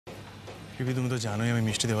পিপি তুমি তো জানোই আমি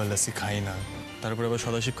মিষ্টি দেওয়ার লাসি খাই না, তারপর আবার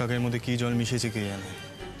সদাশিব কাকের মধ্যে কি জল মিশিয়েছে কে জানে।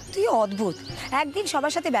 তুই অদ্ভুত, একদিন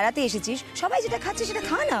সবার সাথে বেড়াতে এসেছিস, সবাই যেটা খাচ্ছে সেটা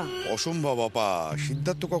খা না। অসম্ভব আপা,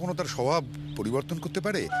 সিদ্ধার্থ কখনো তার স্বভাব পরিবর্তন করতে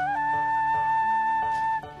পারে?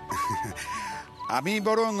 আমি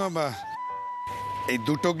বরং এই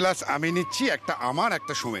দুটো গ্লাস আমি নিচ্ছি, একটা আমার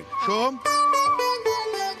একটা সোমের। সোম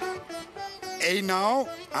এই নাও,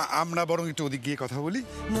 আমরা বরং একটু ওদিক গিয়ে কথা বলি।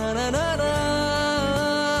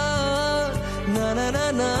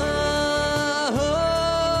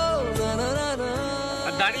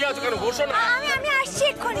 দাঁড়িয়ে আছো কেন? বসো না। আমি আসছি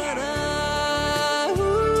এক্ষুনি।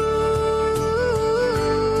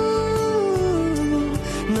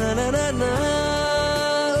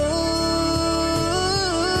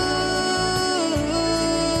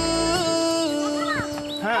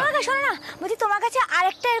 শোনো না, বলছি তোমার কাছে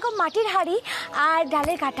আরেকটা এরকম মাটির হাঁড়ি আর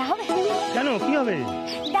ডালের কাটা হবে? কেন, কি হবে?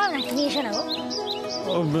 দাও না, তুমি এসো না গো।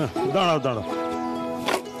 দাঁড়াও দাঁড়াও,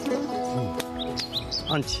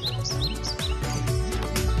 আনছি।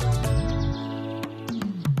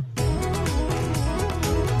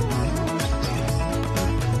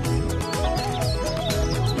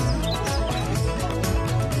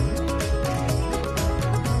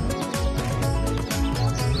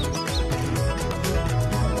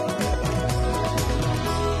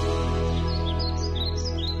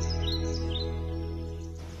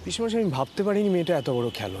 পিসমশাই, আমি ভাবতে পারিনি মেয়েটা এত বড়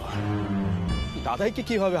খেলোয়াড়। দাদাইকে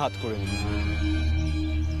কিভাবে হাত করে নিল,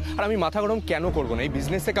 আর আমি মাথা গরম কেন করবো না? এই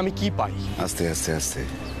বিজনেস থেকে আমি কি পাই? আস্তে আস্তে আস্তে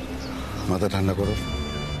মাথা ঠান্ডা করো,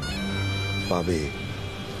 পাবে,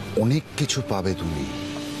 অনেক কিছু পাবে তুমি,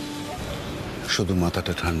 শুধু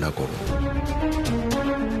মাথাটা ঠান্ডা করো।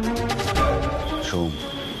 সোম,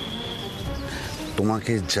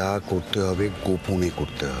 তোমাকে যা করতে হবে গোপনে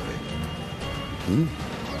করতে হবে।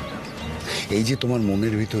 এই যে তোমার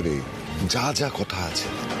মনের ভিতরে যা যা কথা আছে,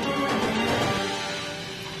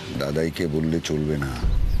 দাদাইকে বললে চলবে না।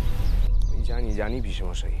 জানি জানি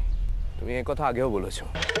পিসমশাই, তুমি এই কথা আগেও বলেছো,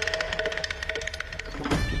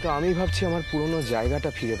 কিন্তু আমি ভাবছি আমার পুরনো জায়গাটা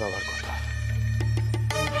ফিরে পাওয়ার কথা।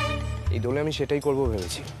 এই দোলে আমি সেটাই করবো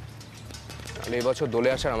ভেবেছি, তাহলে এবছর দোলে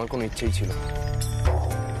আসার আমার কোনো ইচ্ছেই ছিল।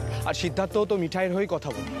 আর সিদ্ধার্থও তো মিঠাইয়ের হয়ে কথা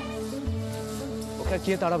বলি, ওকে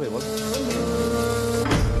কে তাড়াবে বল?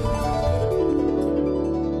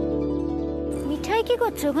 মিঠাই কি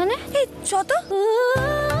করছো ওখানে? এই চত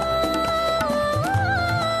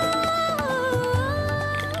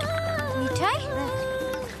মিঠাই,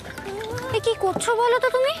 কি করছো বলো তো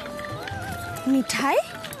তুমি? মিঠাই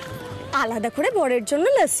আলাদা করে বরের জন্য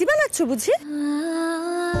লস্যি বানাচ্ছো বুঝি?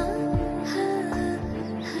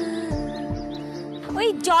 ওই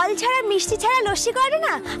জল ছাড়া মিষ্টি ছাড়া লস্যি করে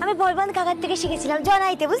না, আমি বলবন্ত কাকার থেকে শিখেছিলাম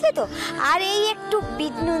জনাইতে, বুঝলে তো? আর এই একটু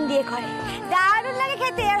বিট নুন দিয়ে করে, দারুণ লাগে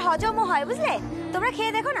খেতে, আর হজমও হয়, বুঝলে? তোমরা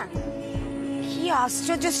খেয়ে দেখো না। কি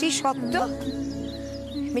আশ্চর্য শ্রী সত্য।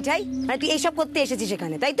 মিঠাই, মানে তুই এইসব করতে এসেছিস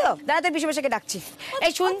এখানে, তাই তো? দাঁড়া, তোর পিসিমশাইকে ডাকছি।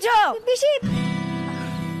 এই শুনছো পিসি?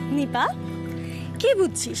 নিপা, কি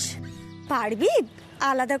বুঝছিস? পারবি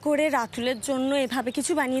আলাদা করে রাতুলের জন্য এভাবে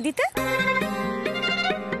কিছু বানিয়ে দিতে?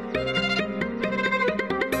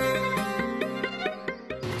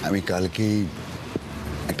 আমি কালকেই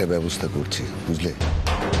একটা ব্যবস্থা করছি, বুঝলে?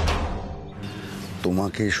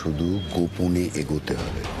 তোমাকে শুধু গোপনে এগোতে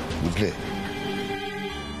হবে, বুঝলে?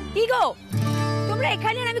 কি গো তোমরা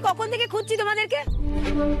এখানে? আমি কখন থেকে খুঁজছি তোমাদেরকে।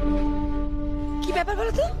 কি ব্যাপার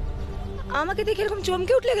বলো তো? আমাকে দেখে এরকম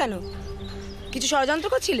চমকে উঠলে কেন? কিছু ষড়যন্ত্র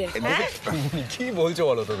করছিলে? কি বলছো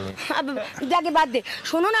বলো তো তুমি? আগে বাদ দে,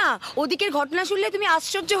 শোনো না, ওদিকের ঘটনা শুনলে তুমি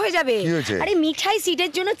আশ্চর্য হয়ে যাবে। আরে মিঠাই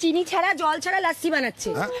সিটের জন্য চিনি ছাড়া জল ছাড়া লাস্সি বানাচ্ছে।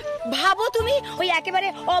 ভাবো তুমি, ওই একেবারে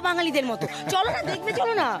অবাঙালিদের মতো। চলো না, দেখবে,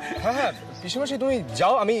 চলো না। হ্যাঁ হ্যাঁ পিসমশাই, তুমি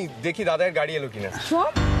যাও, আমি দেখি দাদার গাড়ি এলো কিনা।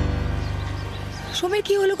 সোমের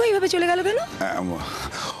কি হলো গো, এইভাবে চলে গেল কেন?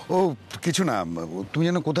 ও কিছু না, তুমি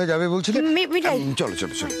যেন কোথায় যাবে বলছিলে? মিঠাই, চলো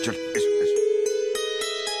চলো চলো চলো।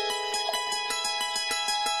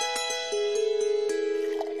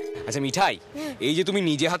 আচ্ছা মিঠাই, এই যে তুমি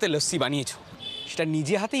নিজে হাতে লস্যি বানিয়েছো, সেটা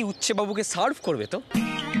নিজে হাতেই উচ্ছে বাবুকে সার্ভ করবে তো?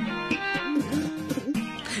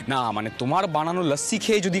 না মানে তোমার বানানো লস্যি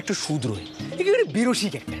খেয়ে যদি একটু শুধরোয়, একেবারে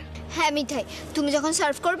বিরসিক একটা। হ্যাঁ মিঠাই, তুমি যখন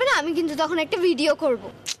সার্ভ করবে না, আমি কিন্তু তখন একটা ভিডিও করব।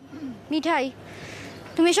 মিঠাই,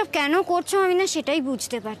 তুমি এসব কেন করছো আমি না সেটাই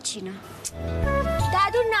বুঝতে পারছি না।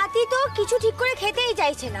 দাদুর নাতি তো কিছু ঠিক করে খেতেই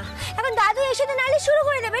চাইছে না, এখন দাদু এসে তো নালিশ শুরু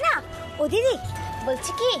করে দেবে না। ও দিদি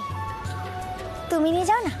বলছি কি, তুমি নিয়ে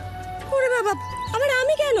যাও না। ওরে বাবা, আবার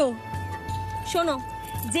আমি কেন? শোনো,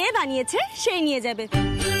 যে বানিয়েছে সেই নিয়ে যাবে।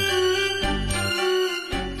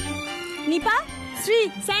 নিপা, শ্রী,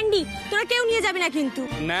 স্যান্ডি, তোরা কেউ নিয়ে যাবে না কিন্তু।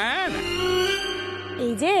 না না,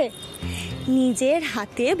 এই যে নিজের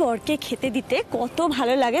হাতে বরকে খেতে দিতে কত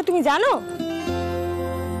ভালো লাগে তুমি জানো?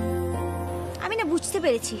 আমি না বুঝতে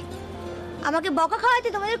পেরেছি, আমাকে বকা খাওয়াতে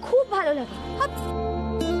তোমাদের খুব ভালো লাগে।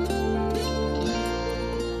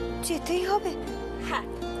 যেতেই হবে। হ্যাঁ,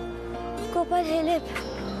 কপাল হেলে,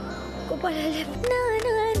 কপাল হেলে। না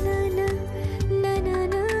না না না না না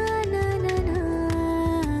না না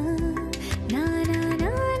না না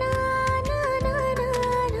না না না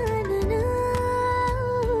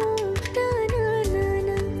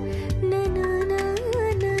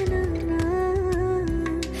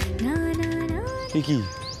না না কি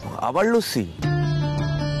আবার লস্যি?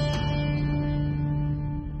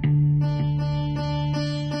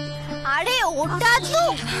 আরে ওটা তো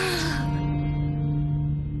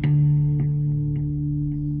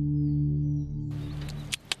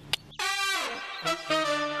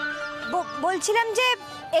বলছিলাম যে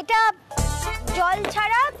এটা জল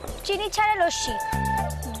ছাড়া চিনি ছাড়া লস্যি,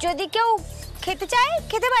 যদি কেউ খেতে চায়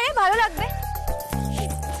খেতে পারে, ভালো লাগবে।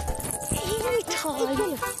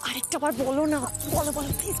 আরেকটা বার বলো না, বলো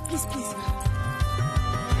বলো প্লিজ প্লিজ প্লিজ।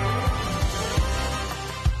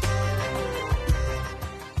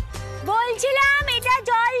 বলছিলাম এটা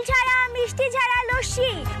জল ছাড়া মিষ্টি ছাড়া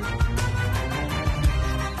লস্যি,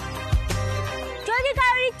 যদি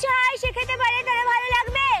কারোর ইচ্ছা হয় সে খেতে পারে, তাহলে ভালো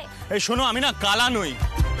লাগবে। এই শোনো, আমি না কালা নই,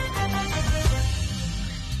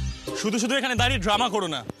 শুধু শুধু এখানে দাঁড়িয়ে ড্রামা করো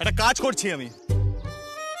না, একটা কাজ করছি আমি।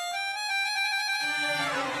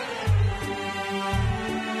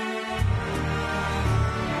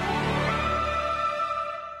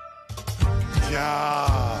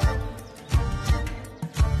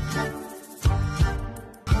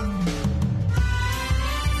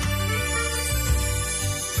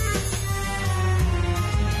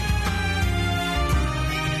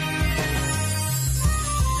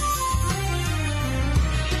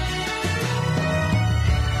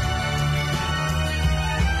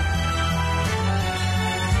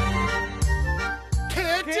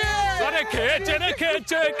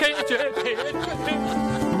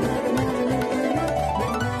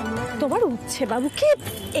 তোমার উচ্ছে বাবুকে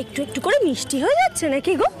একটু একটু করে মিষ্টি হয়ে যাচ্ছে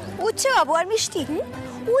নাকি গো? উচ্ছে বাবু আর মিষ্টি?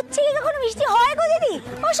 উচ্ছে কি কখনো মিষ্টি হয় গো দিদি?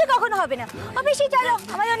 ও সে কখনো হবে না। অফিসে চলো,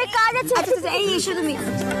 আমার অনেক কাজ আছে। আচ্ছা এই এসো তুমি।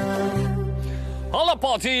 Hello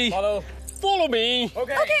party. Hello. Follow me.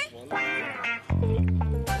 ওকে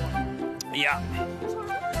Yeah.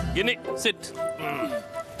 Gini, sit.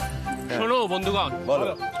 শোনো বন্ধুগণ, বলো।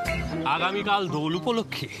 আগামীকাল দোল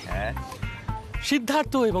উপলক্ষে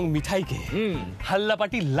সিদ্ধার্থ এবং মিঠাইকে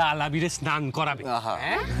হাল্লাপাটি লাল আবিরে স্নান করাবে।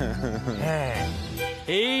 হ্যাঁ,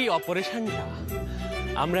 এই অপারেশনটা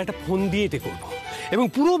আমরা একটা ফোন দিয়েতে করব এবং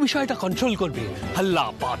পুরো বিষয়টা কন্ট্রোল করবে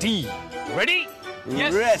হাল্লাপাটি। Ready?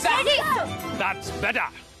 Yes. Ready. That's better.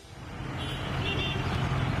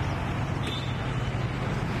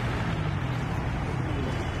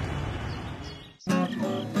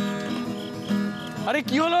 আরে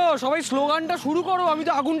কি হলো, সবাই স্লোগানটা শুরু করো, আমি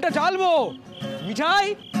তো আগুনটা জ্বালবো। মিঠাই?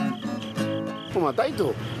 ওমা, তাই তো।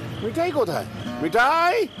 মিঠাই কোথায়?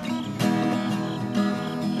 মিঠাই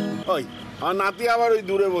ওই আর নাতি আবার ওই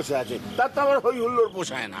দূরে বসে আছে, তার তো আবার হই হুল্লোর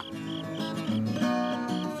পোষায় না।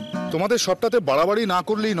 তোমাদের সবটাতে বাড়াবাড়ি না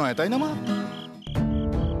করলেই নয়, তাই না মা?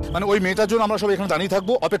 মানে ওই মেয়েটার জন্য আমরা সব এখানে দাঁড়িয়ে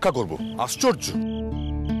থাকবো, অপেক্ষা করব? আশ্চর্য।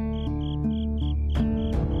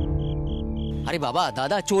 আরে বাবা,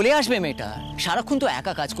 দাদা চলে আসবে মেয়েটা, সারাক্ষণ তো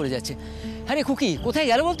একা কাজ করে যাচ্ছে। আরে খুকি কোথায়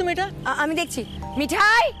গেল বলতো মেয়েটা? আমি দেখছি।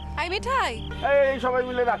 মিঠাই, আই মিঠাই, এই সবাই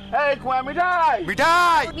মিলে রাখ। এই কুয়া মিঠাই,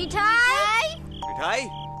 মিঠাই, মিঠাই, মিঠাই,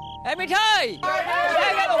 এই মিঠাই,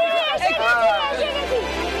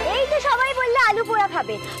 এই তো সবাই বললে আলু পোড়া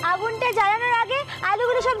খাবে। আগুনটা জ্বালানোর আগে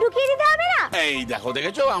আলুগুলো সব ঢুকিয়ে দিতে হবে না? এই দেখো,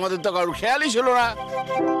 দেখেছো, আমাদের তো কারোর খেয়ালই ছিল না।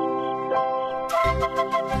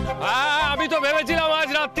 আমি তো ভেবেছিলাম আজ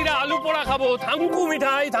রাত্রিরে আলু পোড়া খাবো। থাঙ্কু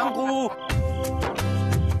মিঠাই, থাঙ্কু।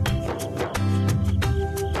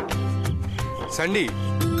 স্যান্ডি,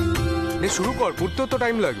 শুরু কর, পুড়তেও তো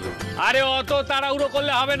টাইম লাগবে। আরে অত তাড়াহুড়ো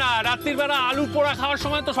করলে হবে না, রাত্রির বেলা আলু পোড়া খাওয়ার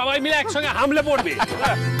সময় তো সবাই মিলে একসঙ্গে হামলে পড়বে।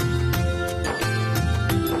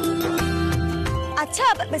 আচ্ছা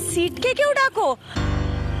সিটকে কেউ ডাকো,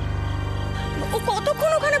 ও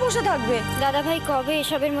কতক্ষণ ওখানে বসে থাকবে? দাদা ভাই কবে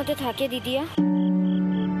এসবের মধ্যে থাকে দিদিয়া?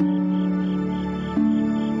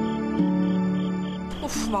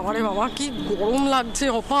 উফ বাবারে বাবা, কি গরম লাগছে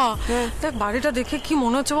অপা। দেখ বাড়িটা দেখে কি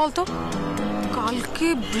মনে হচ্ছে বলতো, কালকে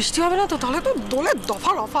বৃষ্টি হবে না তো? তাহলে তো দোলে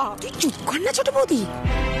দফা রফা। তুই চুপ কর না ছোট বৌদি,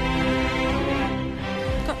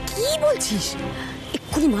 কি বলছিস?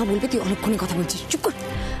 এক্ষুনি মা বলবে তুই অনেকক্ষণে কথা বলছিস, চুপ কর।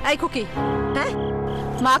 এই খুকি, হ্যাঁ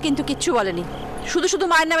মা কিন্তু কিচ্ছু বলেনি, শুধু শুধু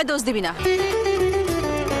মায়ের নামে দোষ দিবি না।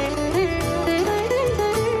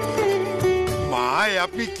 মা নিমাই,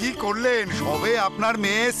 আপনি কি করলেন? সবে আপনার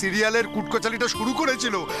মেয়ে সিরিয়ালের কুটকচালিটা শুরু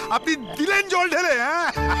করেছিল, আপনি দিলেন জল ঢেলে। হ্যাঁ,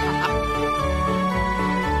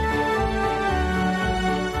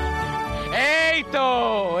 এই তো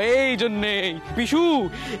এই জন্যেই পিসু,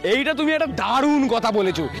 এইটা তুমি একটা দারুণ কথা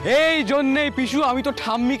বলেছো। এই জন্যেই পিসু আমি তো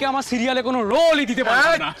ঠাম্মিকে আমার সিরিয়ালে কোনো রোলই দিতে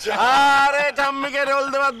পারবো না। আরে ঠাম্মিকে রোল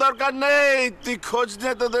দেওয়ার দরকার নেই, তুই খোঁজ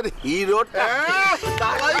নে তোদের হিরোটা।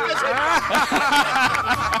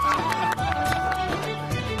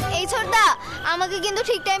 এই ছোটদা, আমাকে কিন্তু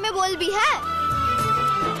ঠিক টাইমে বলবি। হ্যাঁ,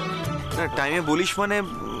 না টাইমে বলিস মানে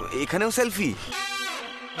এখানেও সেলফি?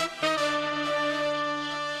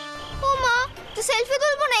 ও মা, তুই সেলফি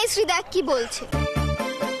তুলবো না? শ্রী দেখ কি বলছে।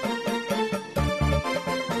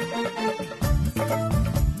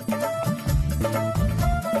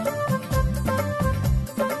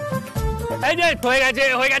 এই যে হয়ে গেছে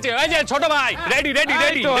হয়ে গেছে, এই যে ছোট ভাই রেডি রেডি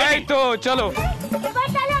রেডি। এই তো চলো এবার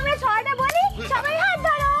তাহলে আমরা ছড়াটা বলি, সবাই হাত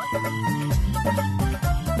ধরো।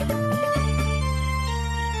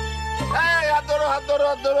 হাত ধরো হাত ধরো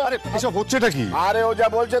হাত ধরো। আরে এসব হচ্ছেটা কি? আরে ও যা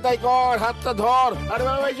বলছে তাই কর, হাতটা ধর। আরে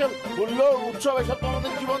বাবা, এইসব হুল্লো উৎসব এসব তো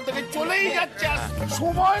আমাদের জীবন থেকে চলেই যাচ্ছে, আর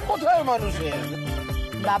সময় কোথায় মানুষের?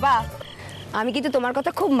 বাবা, আমি কিন্তু তোমার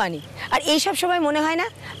কথা খুব মানি, আর এই সব সময় মনে হয় না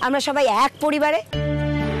আমরা সবাই এক পরিবারে?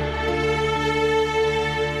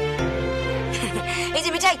 এই যে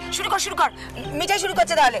মিঠাই, শুরু কর শুরু কর। মিঠাই শুরু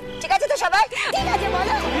করছে তাহলে, ঠিক আছে তো সবাই? ঠিক আছে,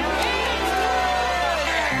 বলো।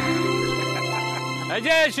 এই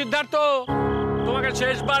যে সিদ্ধার্থ, তোমাকে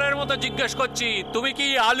শেষবারের মতো জিজ্ঞেস করছি, তুমি কি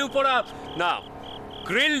আলু পোড়া না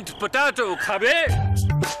গ্রিলড পটেটো খাবে?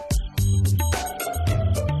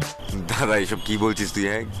 দাদা এসব কি বলছিস তুই?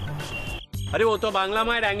 আরে ও তো বাংলা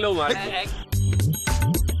মায়ের অ্যাংলো মার।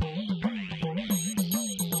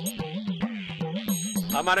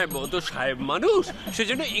 আমার ও তো সাহেব মানুষ,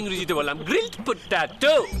 সেজন্য ইংরেজিতে বললাম গ্রিলড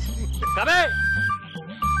পটেটো খাবে।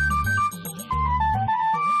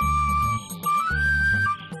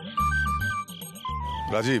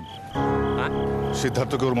 রাজীব,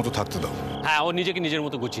 সিদ্ধার্থকে ওর মতো থাকতে দাও। হ্যাঁ, ও নিজেকে নিজের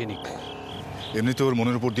মতো গুছিয়ে নিক। এমনিতে ওর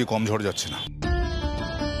মনের উপর দিয়ে কম ঝড় যাচ্ছে না।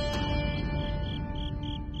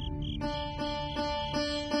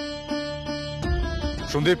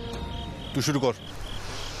 সন্দীপ, তুই শুরু কর।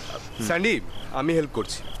 স্যান্ডি, আমি হেল্প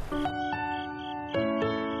করছি।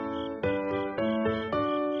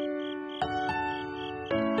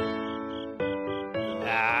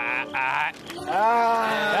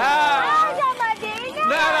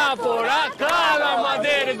 নেরাপোড়া কাল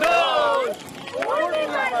আমাদের দোল।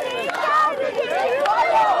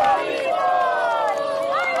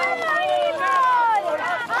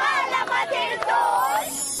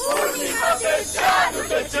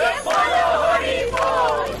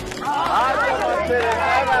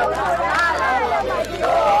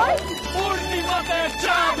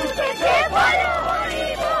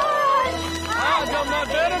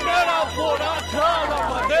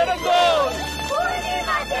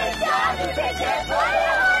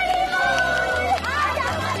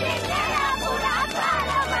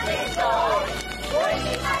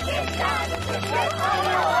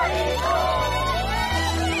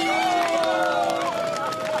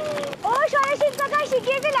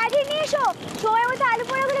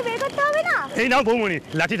 এই নাও বৌমনি,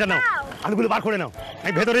 লাঠিটা নাও, আলুগুলো বার করে নাও।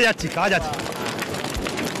 আমি ভেতরে যাচ্ছি, কাজ আছে।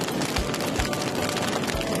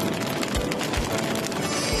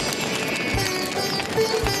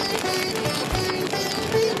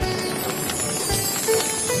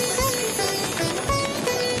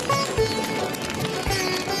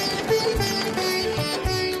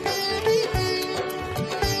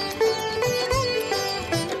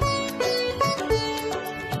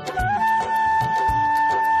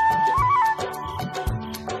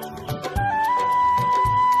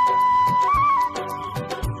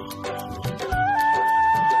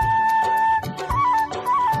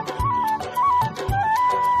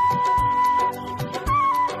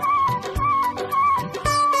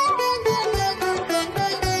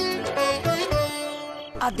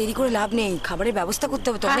 আর দেরি করে লাভ নেই, খাবারের ব্যবস্থা করতে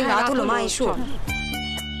হবে। তখন রাত হলো। মা এসো।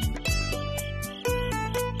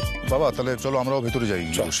 বাবা তাহলে চলো আমরাও ভেতরে যাই।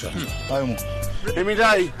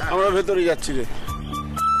 মিঠাই, আমরা ভেতরে যাচ্ছি রে।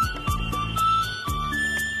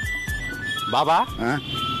 বাবা, হ্যাঁ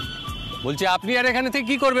বলছি আপনি আর এখানে থেকে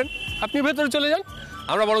কি করবেন? আপনি ভেতরে চলে যান,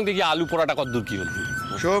 আমরা বরং দেখি আলু পোড়াটা কতদূর কি হলো।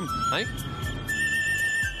 শোন,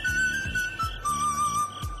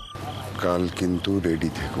 কাল কিন্তু রেডি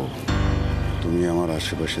থেকো, তুমি আমার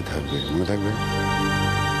আশেপাশে থাকবে, মনে থাকবে?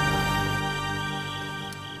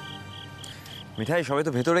 মিঠাই, সবাই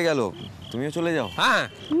তো ভেতরে গেল, তুমিও চলে যাও। হ্যাঁ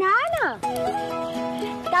না না,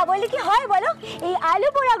 তা বলে কি হয় বলো? এই আলু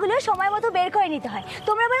পোড়াগুলো সময় মতো বের করে নিতে হয়।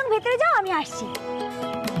 তোমরা বরং ভেতরে যাও, আমি আসছি।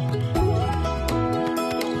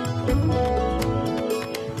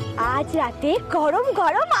 আজ রাতে গরম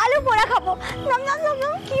গরম আলু পোড়া খাবো। নাম নাম নাম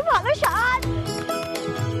নাম, কি ভালো স্বাদ।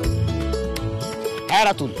 হ্যাঁ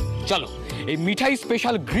রাতুল, চলো এই মিঠাই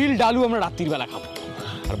স্পেশাল গ্রিলড আলু আমরা রাত্রির বেলা খাবো।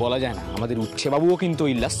 আর বলা যায় না, আমাদের উচ্ছে বাবুও কিন্তু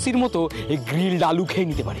ওই লাস্সির মতো এই গ্রিলড আলু খেয়ে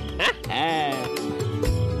নিতে পারে। হ্যাঁ,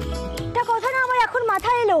 একটা কথা না আমার এখন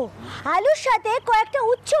মাথায় এলো, আলুর সাথে কয়েকটা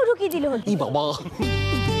উচ্ছে ঢুকিয়ে দিল। ই বাবা,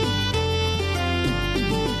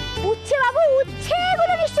 উচ্ছে বাবু উচ্ছে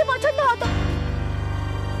গুলো নিশ্চয়ই পছন্দ হতো।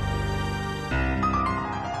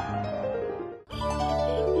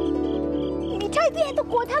 মিঠাই তুই এত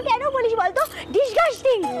কথা কেন বলিস বলতো?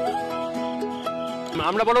 ডিসগাস্টিং।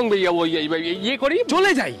 আমরা বরং ইয়ে করি,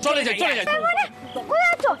 চলে যাই। চলে যাই। মানে কোথায়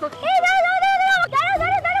আছো? এই দাঁড়াও দাঁড়াও দাঁড়াও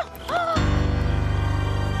দাঁড়াও দাঁড়াও।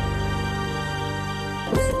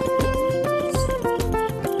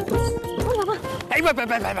 ও বাবা, এই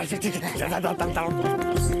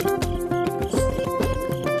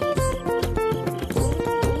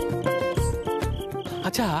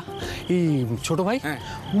আচ্ছা, এই ছোট ভাই,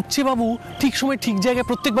 উচ্ছে বাবু ঠিক সময় ঠিক জায়গায়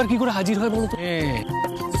প্রত্যেকবার কি করে হাজির হয় বলো তো?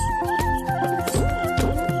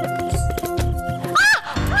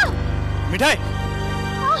 মিঠাই,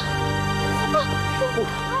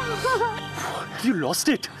 কি লস্ট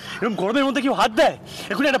ইট? এরকম গরমের মধ্যে কেউ হাত দেয়?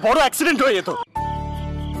 এখন একটা বড় অ্যাক্সিডেন্ট হয়ে যেত।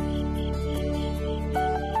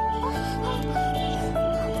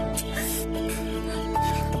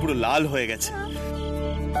 পুরো লাল হয়ে গেছে।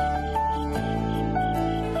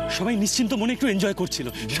 সবাই নিশ্চিন্ত মনে একটু এনজয় করছিল,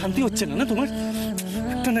 শান্তি হচ্ছে না না তোমার?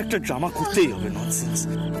 একটা না একটা ড্রামা করতেই হবে। ননসেন্স।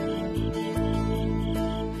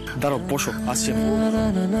 দাঁড়াও, বসো, আসছি আমি।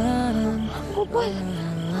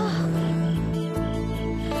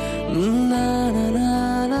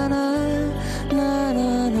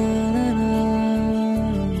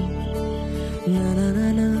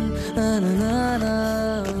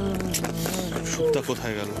 সুখটা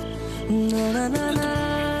কোথায় গেল?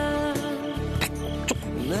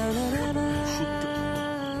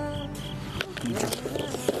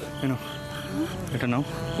 এটা নাও,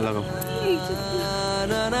 লাগাও।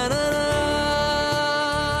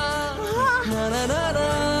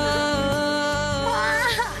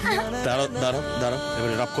 দাঁড়াও দাঁড়াও দাঁড়াও,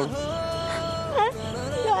 এবারে রাপ করো।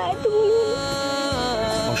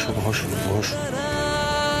 বসো বসো বসো।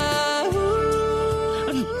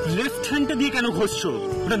 লেফট হ্যান্ডটা দিয়ে কেন ঘষছো?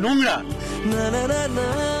 ওটা নোংরা।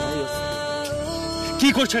 কি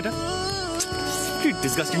করছো এটা?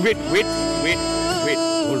 Disgusting. Wait wait wait wait,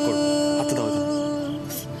 hold করো, হাতটা দাও।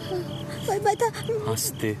 ব্যথা।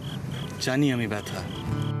 আস্তে, জানি আমি ব্যথা।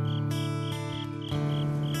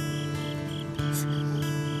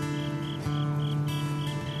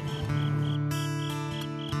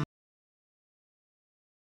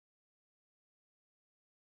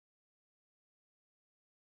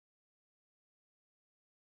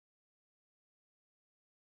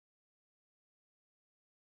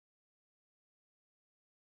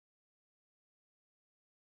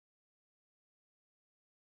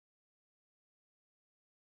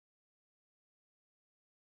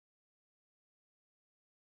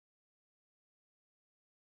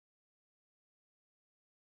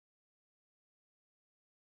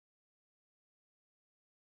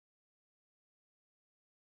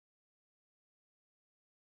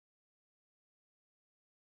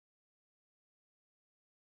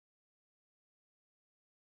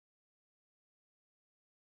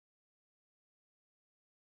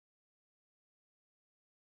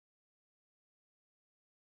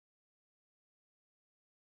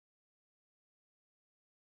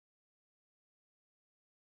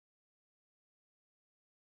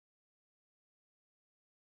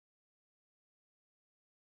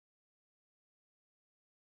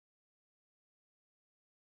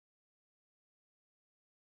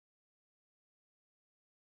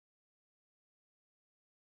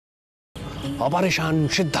 অপারেশন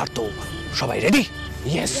সিদ্ধার্থ, সবাই ready?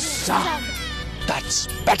 Yes sir, that's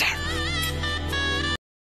better.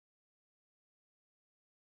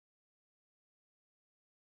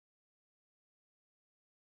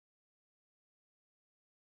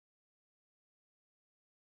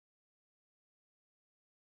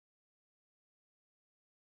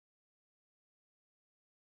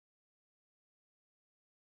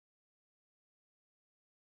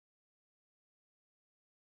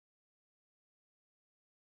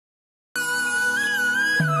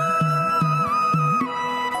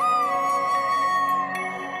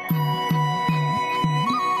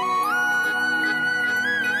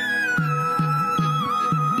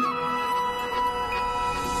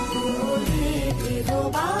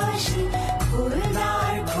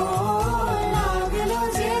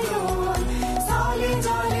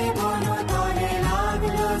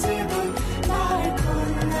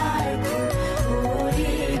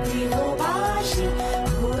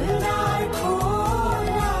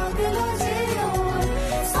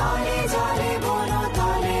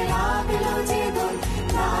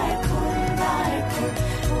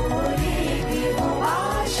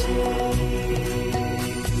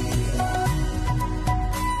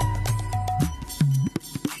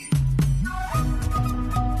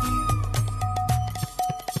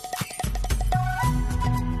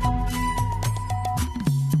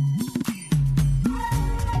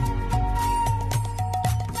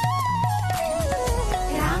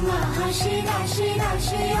 হাসি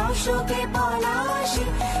রাশি অশোকে পলাশি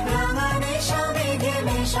রাঙা নেশা মেঘে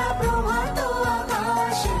মেশা প্রভাত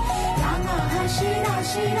আকাশে রাঙা হাসি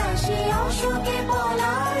রাশি রাশি অশোকে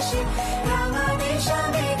পলাশি রাঙা নেশা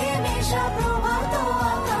মেঘে মেশা প্রভাত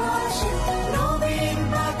আকাশে নবীন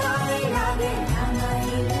পাতায় লাগে রাঙা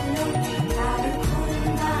ইল্লু তার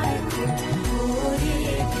খুন্দার খুন ওরে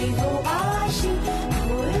গৃহবাসী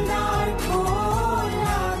ফুলদার ফুল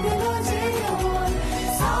লাগলো যে দোল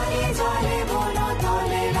সারে জলে বলো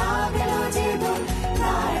তলে লাগলো যে দোল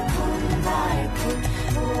তার খুন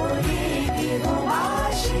ওরে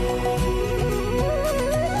গৃহবাসী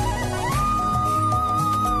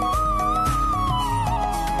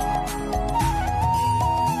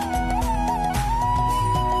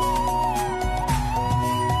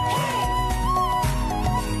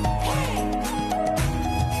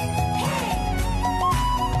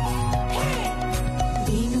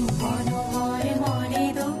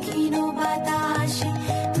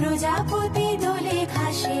প্রজাপতি দোলে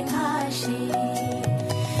ঘাসে ঘাসে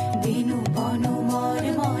বেনু বন মর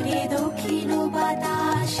মরে দক্ষিণ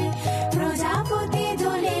বাতাসে প্রজাপতি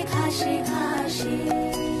দোলে ঘাসে ঘাসে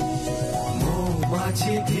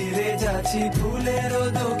মৌমাছি ফিরে যাচ্ছি ফুলের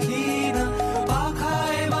দক্ষিণ